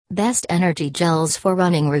Best energy gels for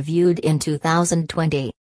running reviewed in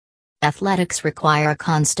 2020. Athletics require a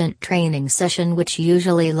constant training session which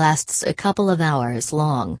usually lasts a couple of hours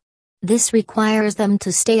long. This requires them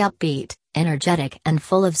to stay upbeat, energetic and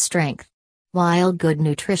full of strength. While good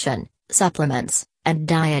nutrition, supplements, and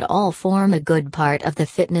diet all form a good part of the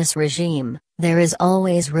fitness regime, there is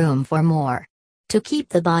always room for more. To keep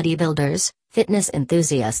the bodybuilders, fitness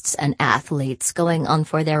enthusiasts and athletes going on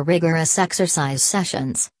for their rigorous exercise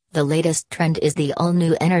sessions, the latest trend is the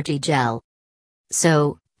all-new energy gel.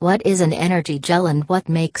 So, what is an energy gel and what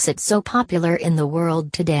makes it so popular in the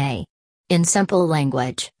world today? In simple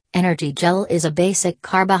language, energy gel is a basic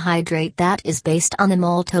carbohydrate that is based on the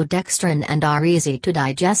maltodextrin and are easy to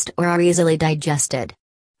digest or are easily digested.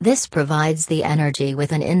 This provides the energy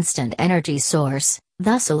with an instant energy source,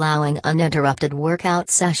 thus allowing uninterrupted workout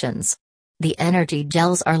sessions. The energy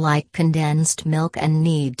gels are like condensed milk and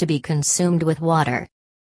need to be consumed with water.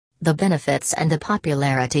 The benefits and the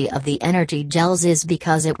popularity of the energy gels is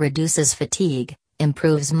because it reduces fatigue,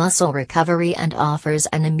 improves muscle recovery and offers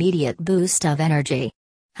an immediate boost of energy.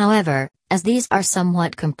 However, as these are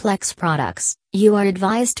somewhat complex products, you are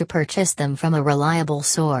advised to purchase them from a reliable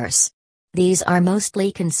source. These are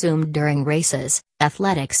mostly consumed during races,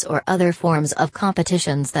 athletics or other forms of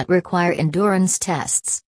competitions that require endurance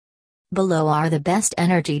tests. Below are the best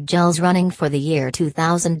energy gels running for the year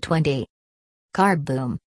 2020. Carb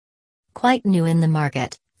Boom. Quite new in the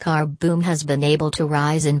market, Carb Boom has been able to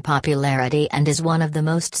rise in popularity and is one of the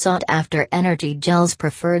most sought-after energy gels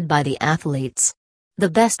preferred by the athletes. The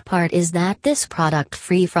best part is that this product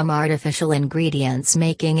free from artificial ingredients,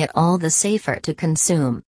 making it all the safer to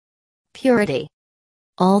consume. Purity.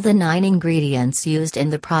 All the 9 ingredients used in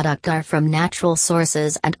the product are from natural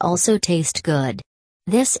sources and also taste good.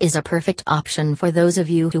 This is a perfect option for those of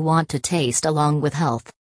you who want to taste along with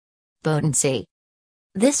health. Potency.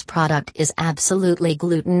 This product is absolutely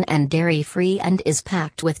gluten and dairy-free and is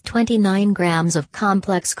packed with 29 grams of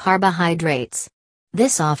complex carbohydrates.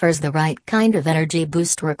 This offers the right kind of energy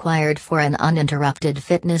boost required for an uninterrupted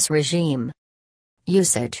fitness regime.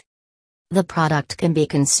 Usage. The product can be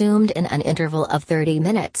consumed in an interval of 30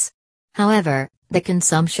 minutes. However, the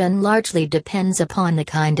consumption largely depends upon the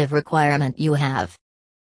kind of requirement you have.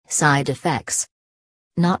 Side effects.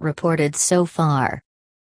 Not reported so far.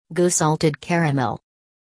 Go salted caramel.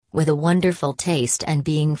 With a wonderful taste and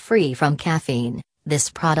being free from caffeine, this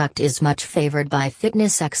product is much favored by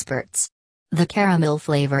fitness experts. The caramel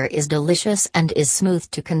flavor is delicious and is smooth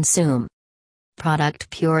to consume. Product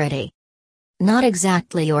purity. Not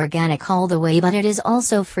exactly organic all the way, but it is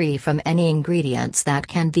also free from any ingredients that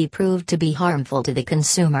can be proved to be harmful to the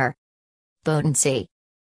consumer. Potency.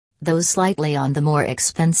 Though slightly on the more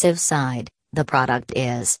expensive side, the product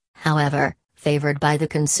is, however, favored by the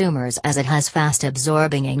consumers as it has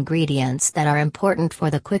fast-absorbing ingredients that are important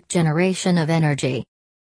for the quick generation of energy.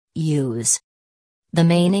 Use. The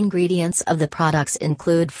main ingredients of the products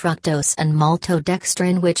include fructose and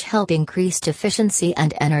maltodextrin, which help increase efficiency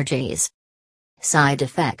and energies. Side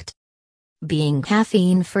effect. Being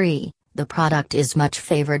caffeine-free, the product is much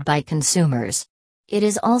favored by consumers. It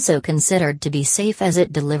is also considered to be safe as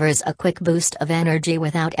it delivers a quick boost of energy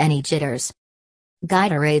without any jitters.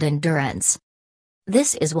 Gatorade Endurance.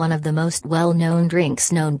 This is one of the most well-known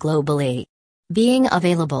drinks known globally. Being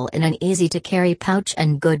available in an easy-to-carry pouch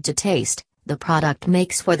and good to taste, the product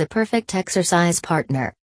makes for the perfect exercise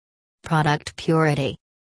partner. Product purity.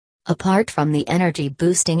 Apart from the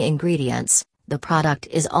energy-boosting ingredients, the product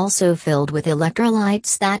is also filled with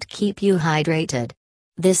electrolytes that keep you hydrated.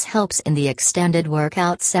 This helps in the extended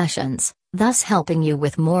workout sessions, thus helping you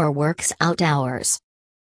with more workout hours.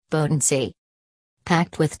 Potency.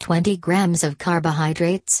 Packed with 20 grams of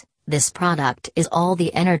carbohydrates, this product is all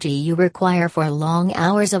the energy you require for long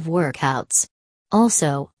hours of workouts.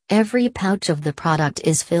 Also, every pouch of the product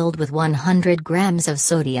is filled with 100 grams of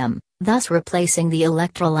sodium, thus replacing the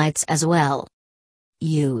electrolytes as well.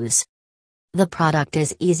 Use. The product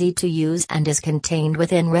is easy to use and is contained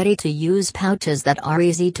within ready-to-use pouches that are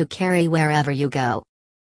easy to carry wherever you go.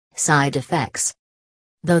 Side effects.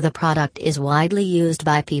 Though the product is widely used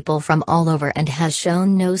by people from all over and has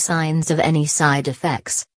shown no signs of any side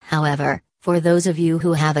effects, however, for those of you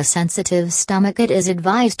who have a sensitive stomach, it is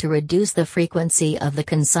advised to reduce the frequency of the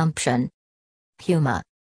consumption. Huma.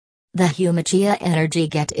 The Humachia Energy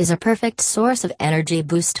Get is a perfect source of energy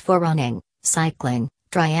boost for running, cycling,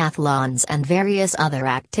 triathlons and various other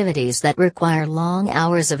activities that require long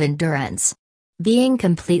hours of endurance. Being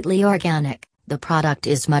completely organic, the product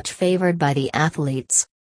is much favored by the athletes.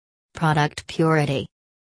 Product purity.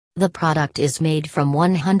 The product is made from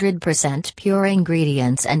 100% pure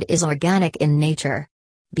ingredients and is organic in nature.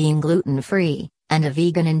 Being gluten-free, and a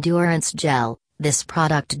vegan endurance gel, this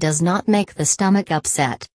product does not make the stomach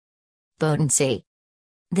upset. Potency.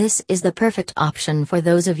 This is the perfect option for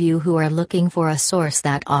those of you who are looking for a source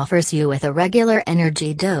that offers you with a regular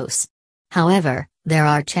energy dose. However, there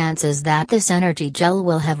are chances that this energy gel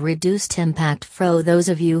will have reduced impact for those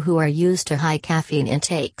of you who are used to high caffeine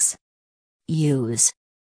intakes. Use.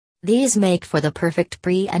 These make for the perfect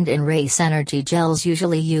pre- and in-race energy gels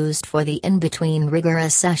usually used for the in-between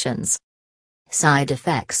rigorous sessions. Side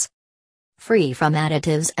effects. Free from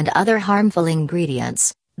additives and other harmful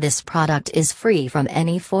ingredients, this product is free from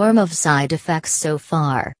any form of side effects so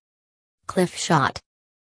far. Cliff Shot.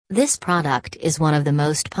 This product is one of the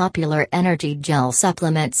most popular energy gel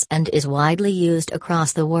supplements and is widely used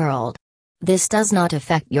across the world. This does not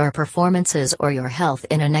affect your performances or your health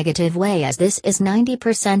in a negative way, as this is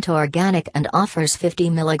 90% organic and offers 50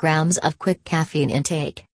 mg of quick caffeine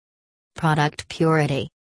intake. Product purity.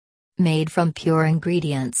 Made from pure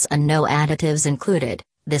ingredients and no additives included,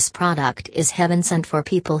 this product is heaven sent for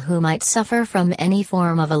people who might suffer from any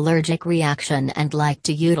form of allergic reaction and like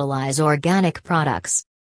to utilize organic products.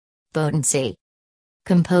 Potency.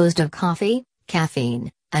 Composed of coffee,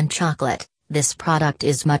 caffeine, and chocolate, this product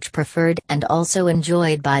is much preferred and also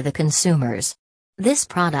enjoyed by the consumers. This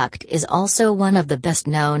product is also one of the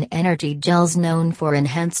best-known energy gels, known for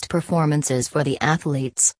enhanced performances for the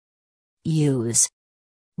athletes. Use.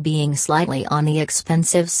 Being slightly on the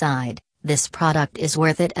expensive side, this product is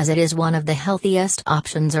worth it as it is one of the healthiest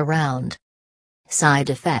options around.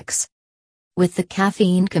 Side effects. With the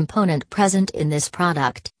caffeine component present in this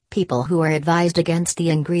product, people who are advised against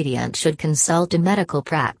the ingredient should consult a medical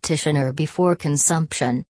practitioner before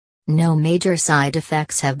consumption. No major side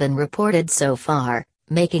effects have been reported so far,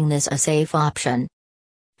 making this a safe option.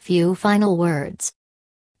 Few final words.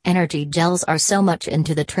 Energy gels are so much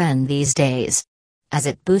into the trend these days. As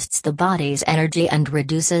it boosts the body's energy and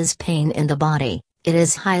reduces pain in the body, it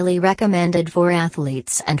is highly recommended for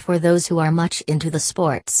athletes and for those who are much into the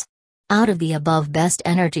sports. Out of the above best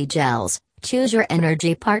energy gels, choose your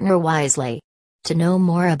energy partner wisely. To know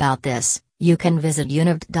more about this, you can visit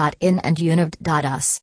unived.in and unived.us.